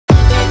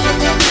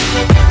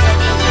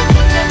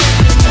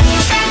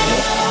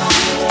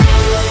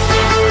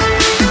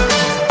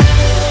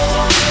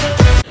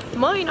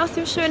Moin aus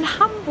dem schönen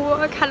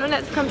Hamburg. Hallo und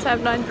herzlich willkommen zu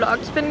einem neuen Vlog.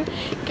 Ich bin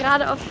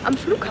gerade am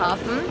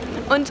Flughafen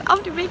und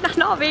auf dem Weg nach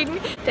Norwegen,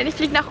 denn ich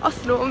fliege nach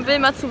Oslo, um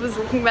Wilma zu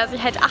besuchen, weil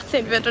sie halt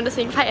 18 wird und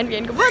deswegen feiern wir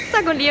ihren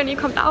Geburtstag und Leonie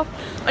kommt auch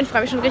und ich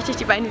freue mich schon richtig,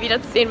 die beiden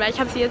wiederzusehen, weil ich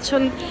habe sie jetzt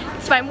schon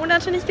 2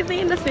 Monate nicht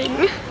gesehen, deswegen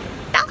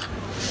ja.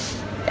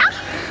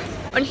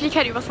 Und ich fliege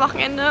halt übers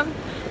Wochenende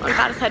und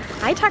gerade ist halt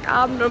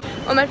Freitagabend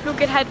und mein Flug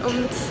geht halt um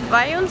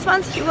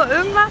 22 Uhr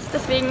irgendwas,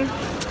 deswegen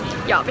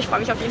ja, aber ich freue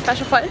mich auf jeden Fall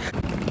schon voll.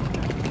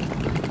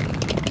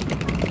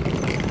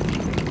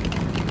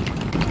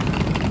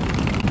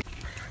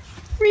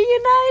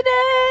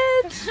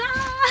 Reunited!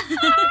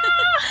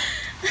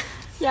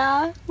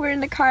 Yeah, we're in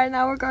the car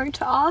now, we're going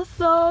to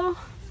Oslo.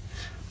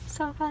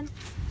 So fun.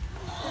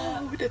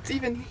 Oh, that's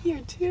even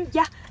here too.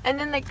 Yeah, and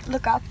then like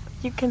look up,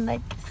 you can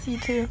like see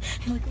too.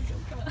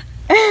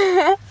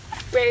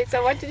 Wait,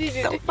 so what did you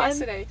do So fun.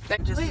 yesterday?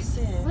 Like just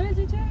What did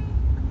you do?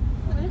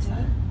 What is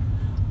that?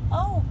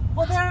 Oh,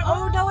 well there.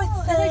 Oh no,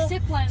 it's like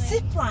zip lining.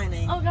 Zip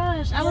lining. Oh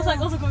gosh, I was like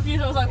also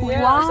confused. I was like,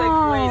 yeah, Wow. I was like,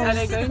 wait, are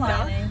they Zip going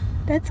down? lining.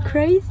 That's Of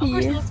course,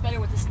 crazy. it looks better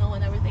with the snow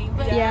and everything.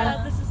 But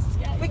Yeah. this is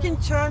We can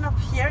turn up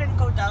here and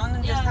go down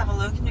and just Yeah. have a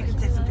look, and you can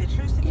take some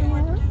pictures if you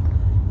want to.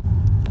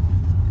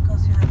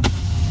 Because you have.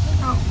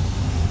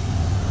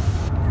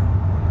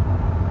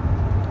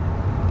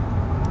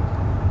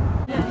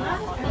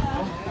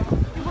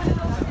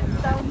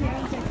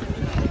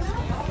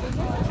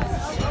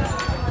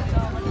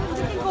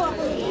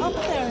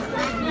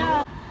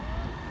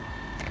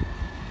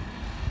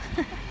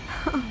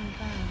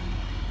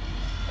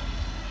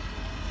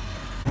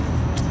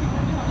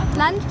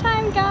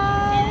 Lunchtime,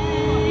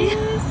 guys.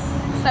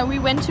 So we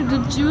went to the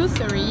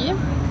juicery,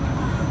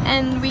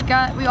 and we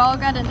all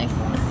got an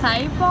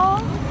acai bowl,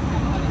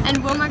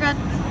 and Wilma got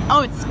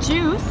it's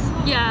juice.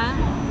 yeah.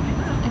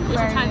 It's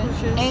a type of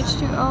juice.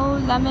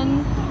 H2O,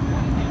 lemon,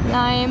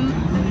 lime,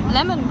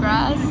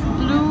 lemongrass,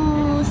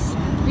 blue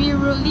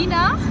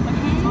spirulina, I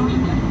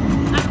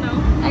don't know.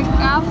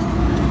 agave.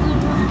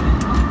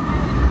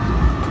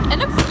 It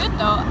looks good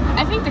though.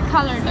 I think the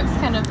color looks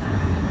kind of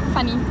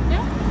funny.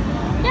 Yeah.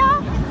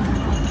 Yeah.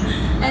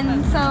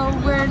 And so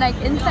we're like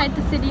inside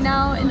the city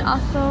now in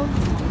Oslo,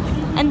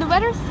 and the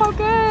weather's so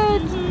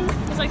good.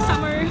 It's like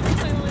summer.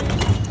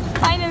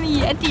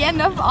 Finally, at the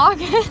end of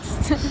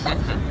August.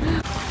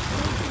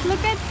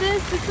 Look at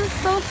this. This is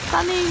so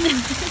stunning.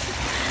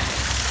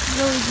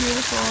 Really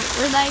beautiful.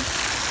 We're like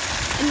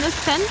in the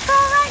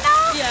central right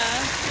now. Yeah.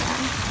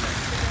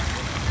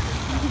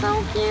 So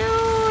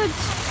cute.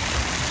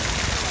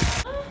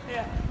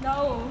 Yeah.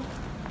 No.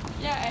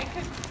 Yeah, I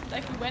could.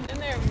 Like we went in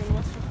there and it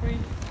was for free.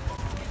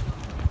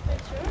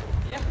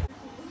 Ja.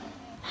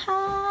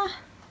 Ha.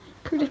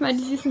 Guckt euch mal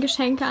die süßen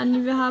Geschenke an,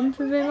 die wir haben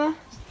für Wilma.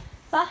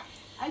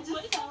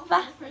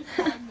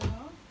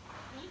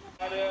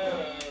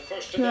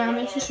 Wir haben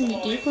jetzt hier schon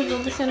die Deko so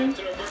ein bisschen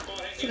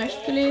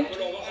zurechtgelegt.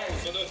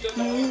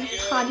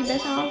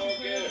 Partybecher.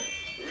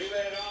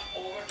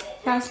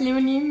 Da ist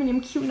Leonie mit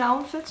dem cute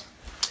Outfit.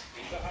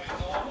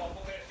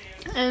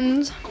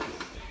 And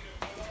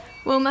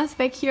Wilma's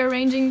back here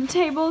arranging the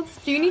tables.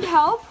 Do you need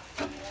help?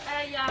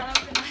 Yeah, that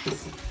would be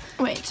nice.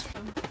 Wait.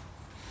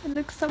 It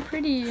looks so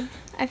pretty.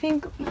 I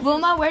think,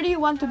 Wilma, where do you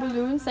want the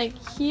balloons? Like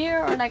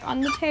here or like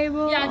on the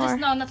table? Yeah, or? just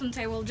no, not on the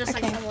table. Just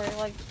Okay. like somewhere,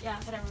 like yeah,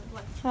 whatever.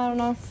 Like. I don't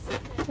know.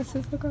 Does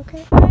this look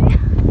okay?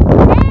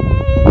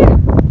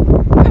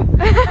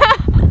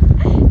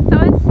 So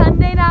it's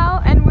Sunday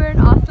now and we're in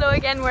Oslo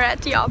again. We're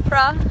at the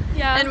opera.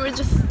 Yeah. And we're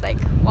just like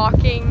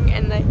walking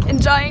and like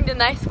enjoying the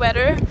nice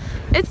weather.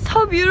 It's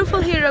so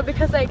beautiful here though,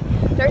 because like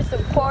there's the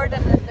port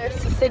and then there's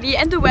the city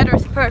and the weather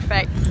is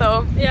perfect.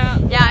 So Yeah.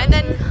 yeah, and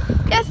then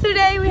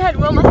yesterday we had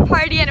Wilma's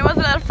party and it was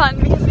a lot of fun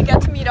because we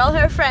got to meet all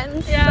her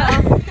friends.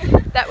 Yeah. So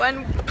that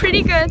went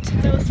pretty good.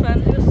 It was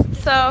fun. It was.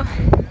 So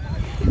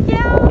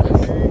yeah.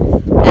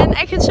 And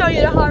I can show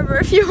you the harbor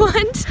if you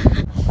want.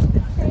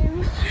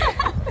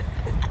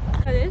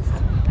 It is.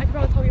 I could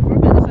probably tell you more,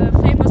 but it's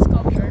a famous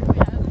sculpture we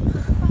have.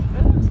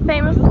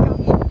 Famous.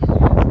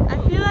 I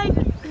feel like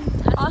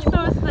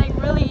Oslo is like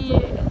really,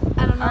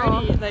 I don't know,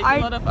 Arty, like a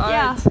lot of art.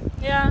 Yeah,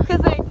 Yeah.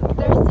 because like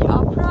there's the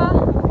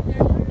opera.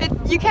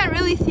 You can't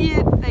really see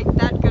it like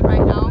that good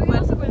right now, We can but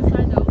also go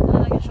inside though, and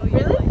then I can show you.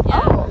 really? Like,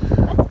 yeah. Oh,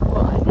 that's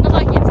cool. Not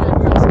like inside the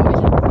room, so we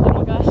can. Oh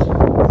my gosh,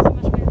 so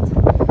much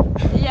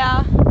wind.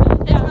 Yeah,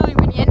 it's really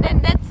windy, and then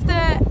that's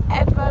the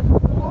Edward.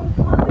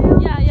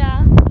 Yeah.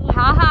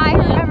 Haha, I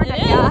remember that.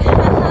 It Yeah.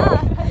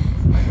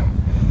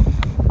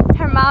 is.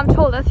 Her mom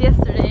told us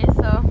yesterday,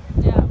 so.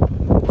 Yeah.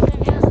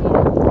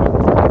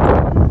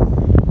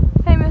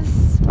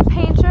 Famous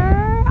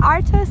painter,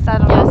 artist, I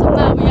don't Yeah, know. so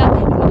no, yeah,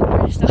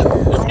 British stuff.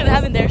 What's gonna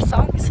have in their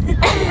songs?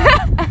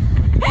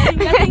 I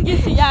think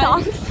it's yeah.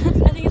 Songs?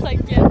 I think it's like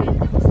yeah.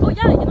 Oh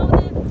yeah, you know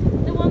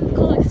the one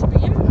called like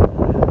Scream.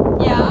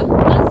 Yeah.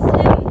 That's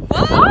him.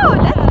 Oh,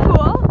 that's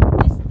cool.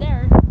 He's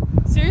there.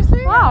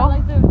 Seriously? Wow.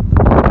 Like the.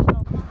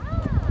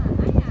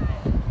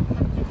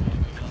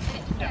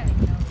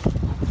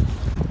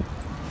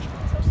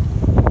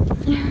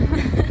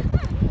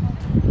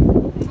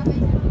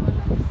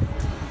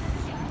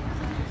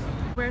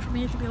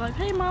 me to be like,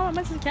 hey mom, I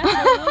went to the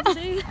castle.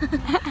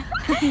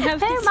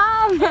 Hey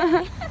mom!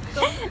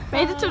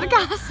 Made it to the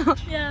castle.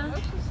 Yeah.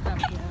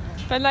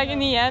 But like in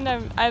the end,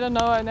 I don't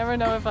know. I never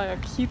know if I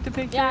like, keep the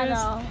pictures. Yeah, I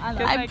know. I know.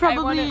 'Cause, I'm like,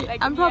 probably in the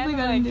end,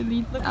 gonna like,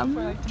 delete looking them.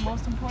 for like the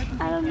most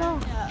important. I don't know.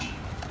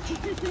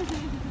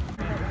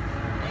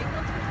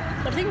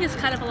 I think it's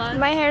kind of a lot.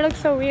 My hair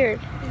looks so weird.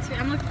 I'm so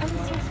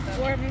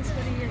warm and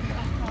sweaty and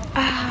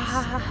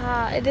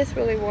It is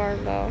really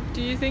warm though.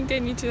 Do you think they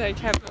need to like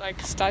have like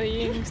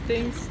studying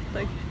things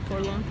like for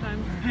a long time?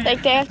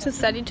 Like they have to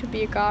study to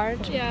be a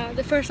guard. yeah,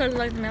 they first started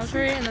like the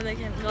military and then they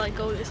can like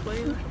go this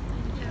way.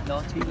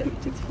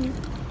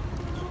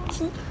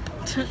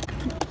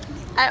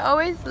 I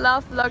always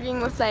love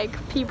vlogging with like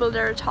people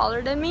that are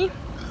taller than me,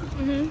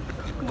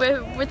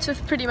 which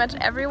is pretty much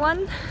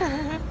everyone.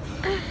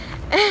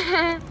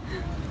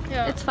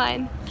 Yeah. It's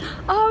fine.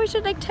 Oh, we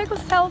should like take a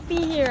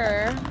selfie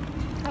here.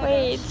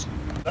 Wait.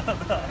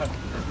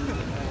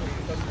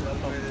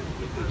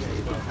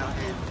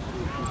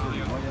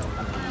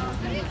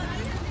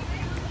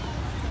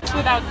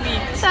 Without me.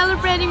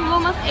 Celebrating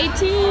WILMA's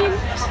 18th,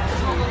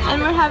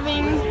 and we're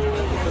having.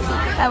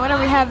 What are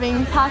we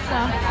having?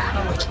 Pasta.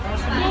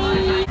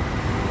 Yay.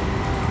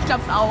 Ich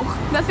glaub's auch.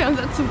 Das wäre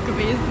unser Zug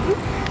gewesen.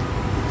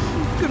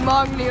 Guten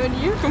Morgen,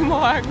 Leonie. Guten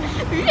Morgen.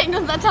 Wie fängt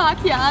unser Tag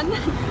hier an?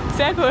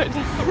 Sehr gut.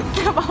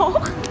 Ich glaube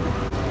auch.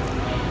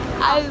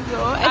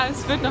 Also,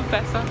 Es wird noch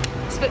besser.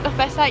 es wird noch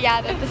besser. Ja,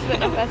 das wird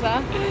noch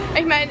besser.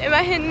 Ich meine,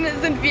 immerhin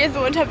sind wir so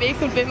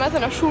unterwegs und WILMAs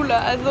in der Schule.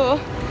 Also,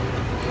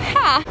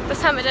 ja.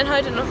 Was haben wir denn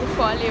heute noch so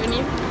vor,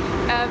 Leonie?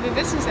 Wir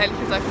wissen es ehrlich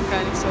gesagt noch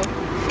gar nicht so.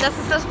 Das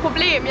ist das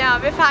Problem, ja.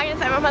 Wir fahren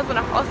jetzt einfach mal so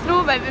nach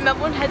Oslo, weil WILMA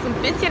wohnt halt so ein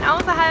bisschen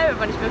außerhalb,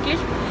 aber nicht wirklich.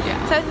 Ja.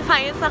 Das heißt, wir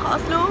fahren jetzt nach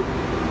Oslo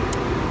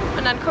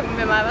und dann gucken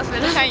wir mal, was wir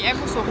da. Wahrscheinlich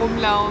einfach so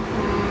rumlaufen,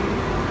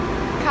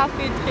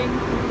 Kaffee trinken.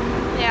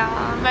 Ja,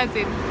 Mal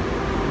sehen.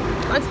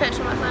 uns fällt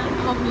schon was ein.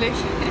 Hoffentlich.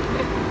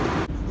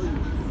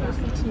 Das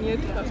funktioniert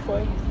das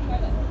voll.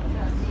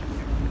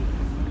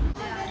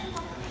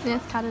 Wir sind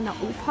jetzt gerade in der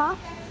Oper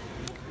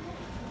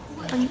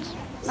und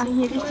machen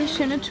hier richtig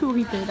schöne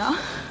Touri-Bilder.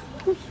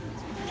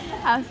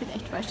 Aber es sieht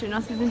echt voll schön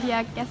aus. Wir sind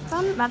hier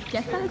gestern, war das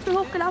gestern, als wir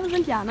hochgelaufen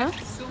sind? Ja, ne?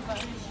 Super.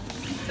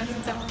 Das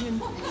ist einfach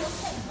hin.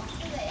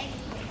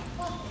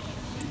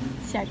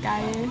 Ist ja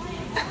geil.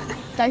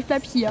 Da ich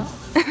bleib hier.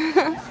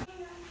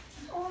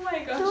 Oh my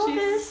god,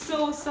 she's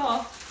so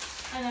soft.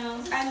 I know.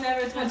 I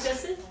never touched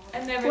it?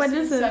 I never What seen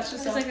is it? such a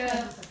It's soft like a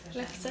one.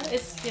 Lexa.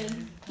 It's good.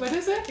 What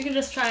is it? You can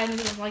just try it and if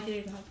you don't like it,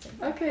 you can have it.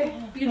 Okay.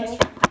 You can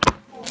just try.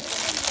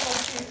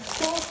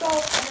 So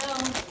soft.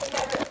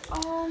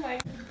 Oh my.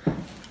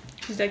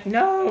 She's like,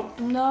 no.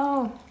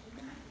 No.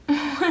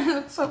 It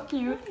looks so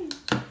cute.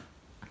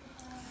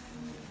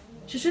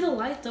 She's really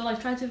light though. Like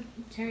try to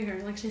carry her.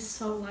 Like she's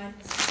so light.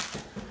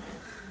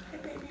 Hey,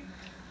 baby.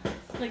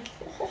 Like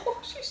Oh,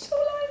 she's so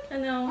light. I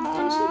know.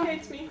 And she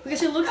hates me. Because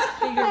she looks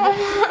bigger.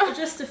 But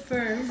just the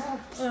fur.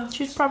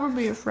 She's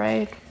probably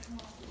afraid.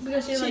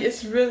 Because she She like.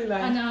 is really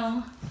light. I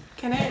know.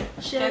 Can I?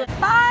 She like.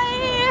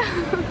 Bye!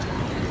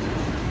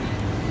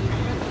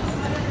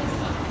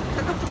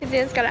 Wir sind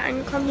jetzt gerade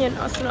angekommen hier in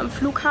Oslo am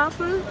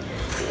Flughafen.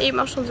 Eben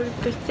auch schon so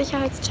durch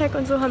Sicherheitscheck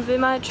und so haben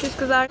WILMA halt Tschüss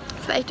gesagt.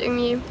 Das war echt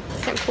irgendwie ein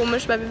bisschen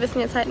komisch, weil wir wissen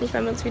jetzt halt nicht,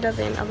 wann wir uns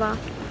wiedersehen, aber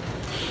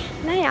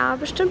naja,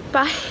 bestimmt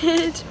bald.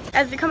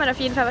 Also sie kommen halt auf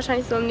jeden Fall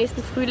wahrscheinlich so im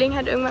nächsten Frühling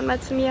halt irgendwann mal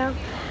zu mir.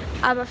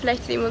 Aber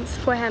vielleicht sehen wir uns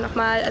vorher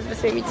nochmal, also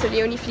bis wir irgendwie zu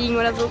Leonie fliegen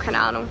oder so, keine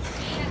Ahnung.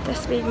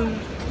 Deswegen.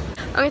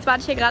 Und jetzt warte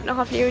ich hier gerade noch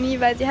auf Leonie,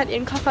 weil sie hat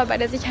ihren Koffer bei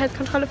der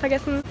Sicherheitskontrolle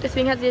vergessen.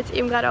 Deswegen hat sie jetzt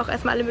eben gerade auch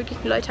erstmal alle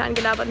möglichen Leute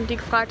angelabert und die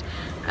gefragt,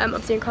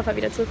 ob sie ihren Koffer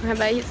wieder zurückholen kann,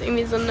 weil hier ist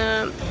irgendwie so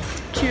eine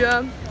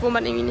Tür, wo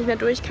man irgendwie nicht mehr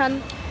durch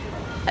kann.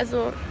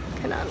 Also,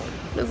 keine Ahnung.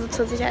 Also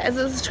zur Sicherheit. Also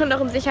es ist schon noch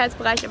im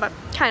Sicherheitsbereich, aber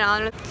keine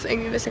Ahnung, das ist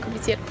irgendwie ein bisschen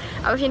kompliziert.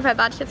 Aber auf jeden Fall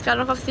warte ich jetzt gerade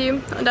noch auf sie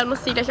und dann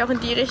muss sie gleich auch in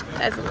die Richtung,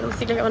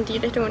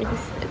 und ich muss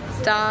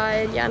da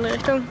in die andere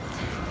Richtung.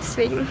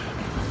 Deswegen,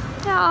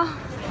 ja,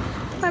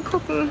 mal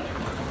gucken.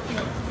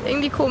 Ist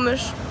irgendwie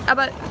komisch,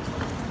 aber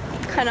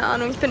keine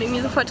Ahnung, ich bin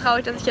irgendwie so voll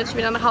traurig, dass ich jetzt schon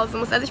wieder nach Hause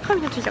muss. Also ich freue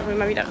mich natürlich auch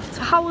immer wieder auf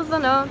zu Hause,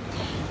 ne?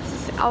 Das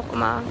ist auch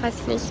immer, weiß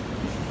ich nicht,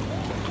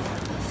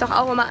 ist doch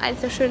auch immer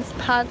eins der schönsten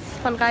Parts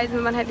von Reisen,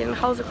 wenn man halt wieder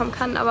nach Hause kommen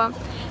kann, aber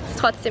es ist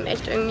trotzdem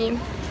echt irgendwie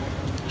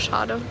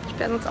schade. Ich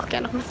wäre sonst auch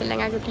gerne noch ein bisschen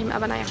länger geblieben,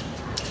 aber naja,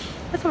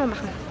 was soll man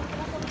machen?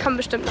 Kommen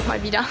bestimmt noch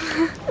mal wieder.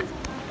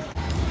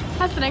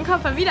 Hast du deinen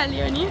Koffer wieder,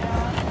 Leonie?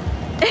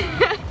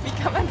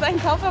 Wie kann man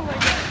seinen Koffer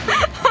vergessen?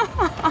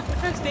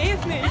 Ich verstehe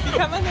es nicht. Wie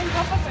kann man seinen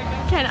Koffer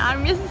vergessen? Keine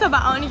Ahnung, mir ist es aber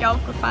auch nicht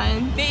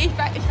aufgefallen. Nee, ich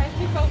weiß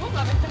nicht warum,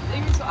 aber ich dachte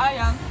irgendwie so, ah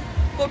ja,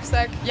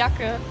 Rucksack,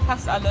 Jacke,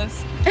 hast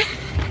alles.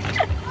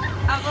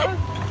 Aber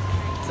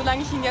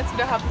solange ich ihn jetzt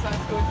wieder habe, ist alles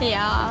gut.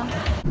 Ja.